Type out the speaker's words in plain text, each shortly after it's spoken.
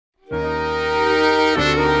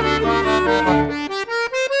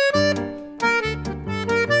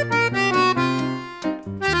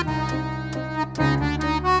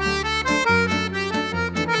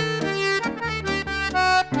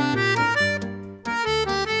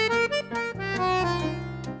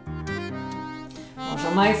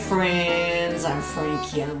Hello my friends, I'm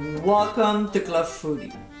Frankie and welcome to Club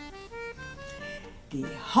Foodie. The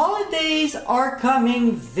holidays are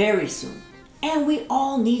coming very soon and we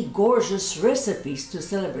all need gorgeous recipes to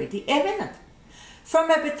celebrate the event.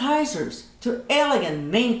 From appetizers to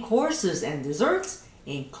elegant main courses and desserts,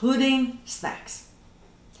 including snacks.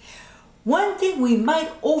 One thing we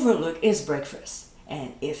might overlook is breakfast,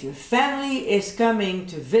 and if your family is coming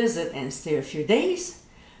to visit and stay a few days,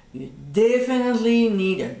 you definitely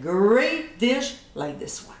need a great dish like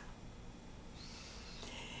this one.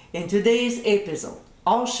 In today's episode,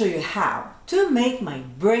 I'll show you how to make my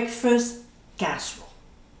breakfast casserole.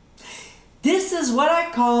 This is what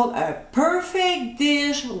I call a perfect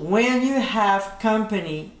dish when you have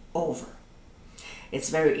company over. It's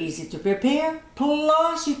very easy to prepare,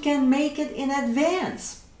 plus you can make it in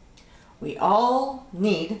advance. We all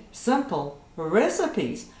need simple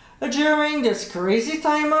recipes during this crazy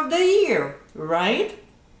time of the year, right?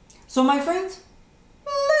 So my friends,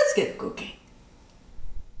 let's get cooking.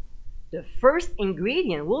 The first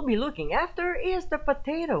ingredient we'll be looking after is the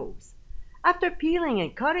potatoes. After peeling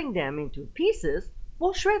and cutting them into pieces,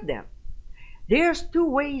 we'll shred them. There's two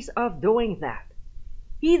ways of doing that.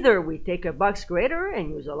 Either we take a box grater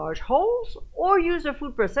and use a large holes, or use a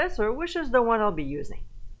food processor, which is the one I'll be using.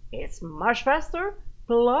 It's much faster,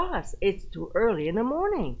 plus it's too early in the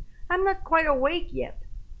morning. I'm not quite awake yet.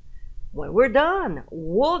 When we're done,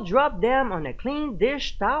 we'll drop them on a clean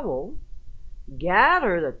dish towel,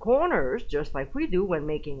 gather the corners just like we do when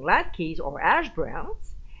making latkes or hash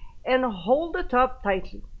browns, and hold the top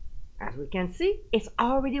tightly. As we can see, it's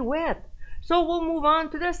already wet, so we'll move on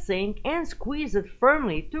to the sink and squeeze it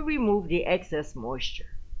firmly to remove the excess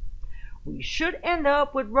moisture. We should end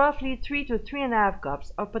up with roughly 3 to 3.5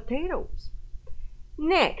 cups of potatoes.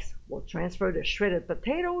 Next, we'll transfer the shredded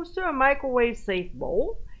potatoes to a microwave-safe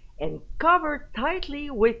bowl and cover tightly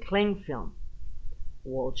with cling film.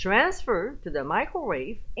 We'll transfer to the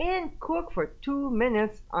microwave and cook for 2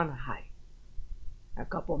 minutes on high. A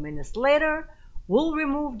couple minutes later, we'll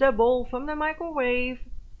remove the bowl from the microwave,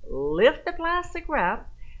 lift the plastic wrap.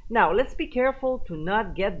 Now let's be careful to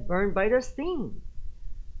not get burned by the steam.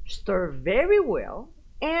 Stir very well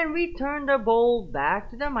and return the bowl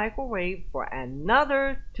back to the microwave for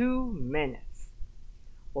another 2 minutes.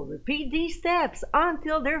 We'll repeat these steps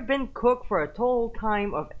until they've been cooked for a total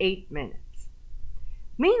time of 8 minutes.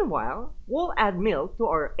 Meanwhile, we'll add milk to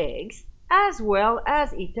our eggs as well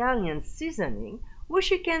as Italian seasoning,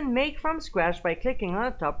 which you can make from scratch by clicking on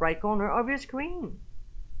the top right corner of your screen.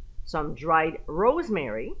 Some dried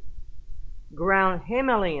rosemary, ground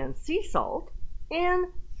Himalayan sea salt, and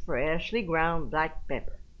freshly ground black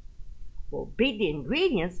pepper. We'll beat the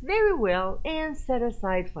ingredients very well and set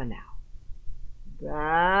aside for now.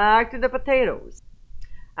 Back to the potatoes.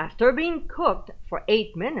 After being cooked for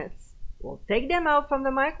 8 minutes, we'll take them out from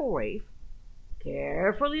the microwave,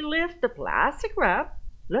 carefully lift the plastic wrap.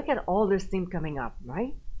 Look at all the steam coming up,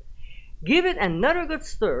 right? Give it another good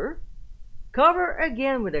stir, cover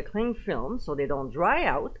again with a cling film so they don't dry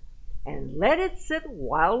out, and let it sit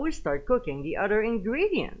while we start cooking the other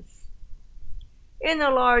ingredients. In a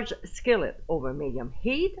large skillet over medium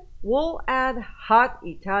heat, we'll add hot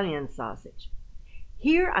Italian sausage.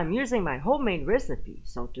 Here I'm using my homemade recipe,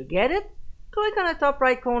 so to get it, click on the top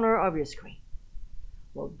right corner of your screen.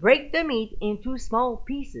 We'll break the meat into small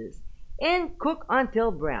pieces and cook until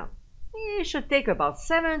brown. It should take about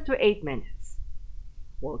 7 to 8 minutes.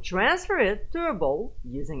 We'll transfer it to a bowl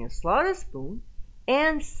using a slotted spoon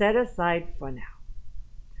and set aside for now.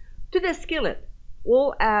 To the skillet,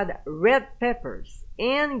 we'll add red peppers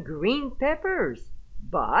and green peppers,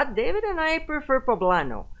 but David and I prefer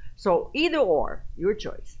poblano, so either or, your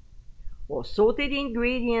choice. We'll saute the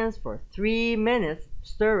ingredients for 3 minutes,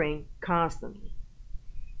 stirring constantly.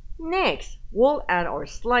 Next, we'll add our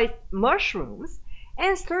sliced mushrooms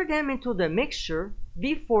and stir them into the mixture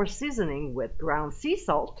before seasoning with ground sea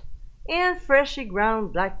salt and freshly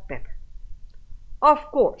ground black pepper.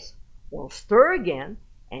 Of course, we'll stir again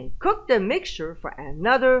and cook the mixture for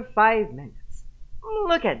another 5 minutes.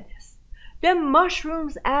 Look at this. The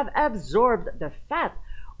mushrooms have absorbed the fat,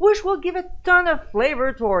 which will give a ton of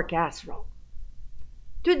flavor to our casserole.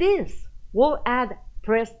 To this, we'll add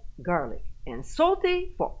pressed garlic and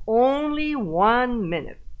saute for only 1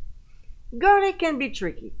 minute. Garlic can be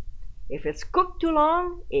tricky. If it's cooked too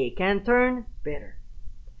long, it can turn bitter.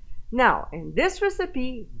 Now, in this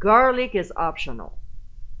recipe, garlic is optional.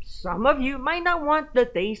 Some of you might not want the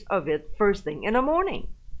taste of it first thing in the morning.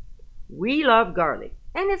 We love garlic,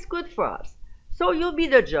 and it's good for us, so you'll be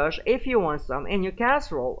the judge if you want some in your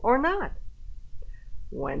casserole or not.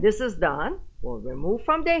 When this is done, we'll remove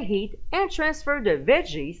from the heat and transfer the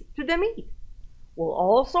veggies to the meat. We'll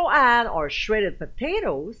also add our shredded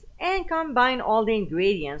potatoes and combine all the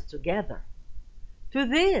ingredients together. To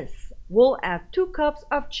this, we'll add 2 cups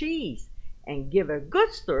of cheese and give a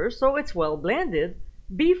good stir so it's well blended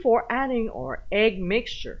before adding our egg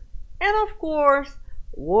mixture. And of course,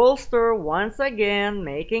 we'll stir once again,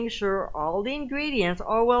 making sure all the ingredients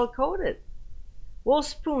are well coated. We'll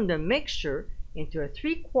spoon the mixture into a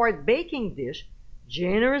 3-quart baking dish,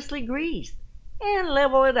 generously greased, and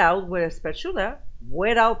level it out with a spatula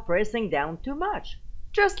without pressing down too much.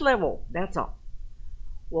 Just level, that's all.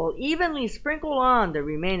 We'll evenly sprinkle on the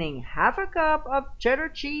remaining half a cup of cheddar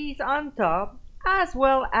cheese on top, as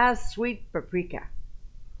well as sweet paprika.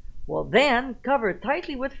 We'll then cover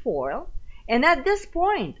tightly with foil, and at this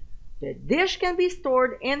point, the dish can be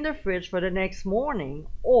stored in the fridge for the next morning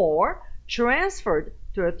or transferred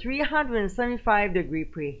to a 375-degree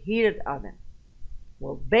preheated oven.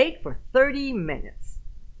 We'll bake for 30 minutes.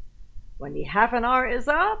 When the half an hour is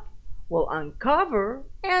up, we'll uncover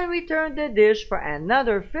and return the dish for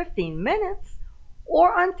another 15 minutes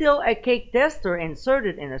or until a cake tester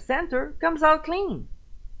inserted in the center comes out clean.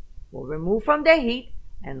 We'll remove from the heat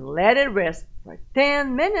and let it rest for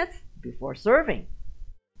 10 minutes before serving.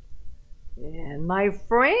 And my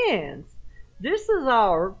friends, this is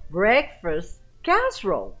our breakfast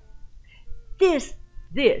casserole. This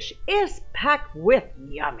dish is packed with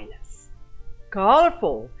yumminess.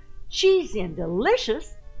 Colorful, cheesy, and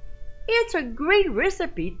delicious, it's a great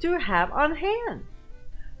recipe to have on hand.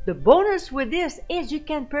 The bonus with this is you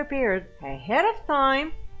can prepare it ahead of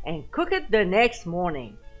time and cook it the next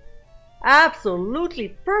morning. Absolutely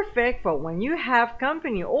perfect for when you have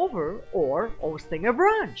company over or hosting a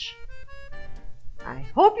brunch. I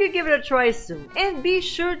hope you give it a try soon, and be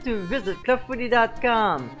sure to visit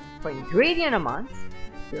clubfoodie.com for ingredient amounts,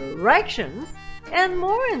 directions, and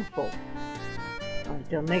more info.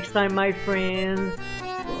 Until next time, my friends,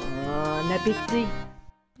 bon appétit!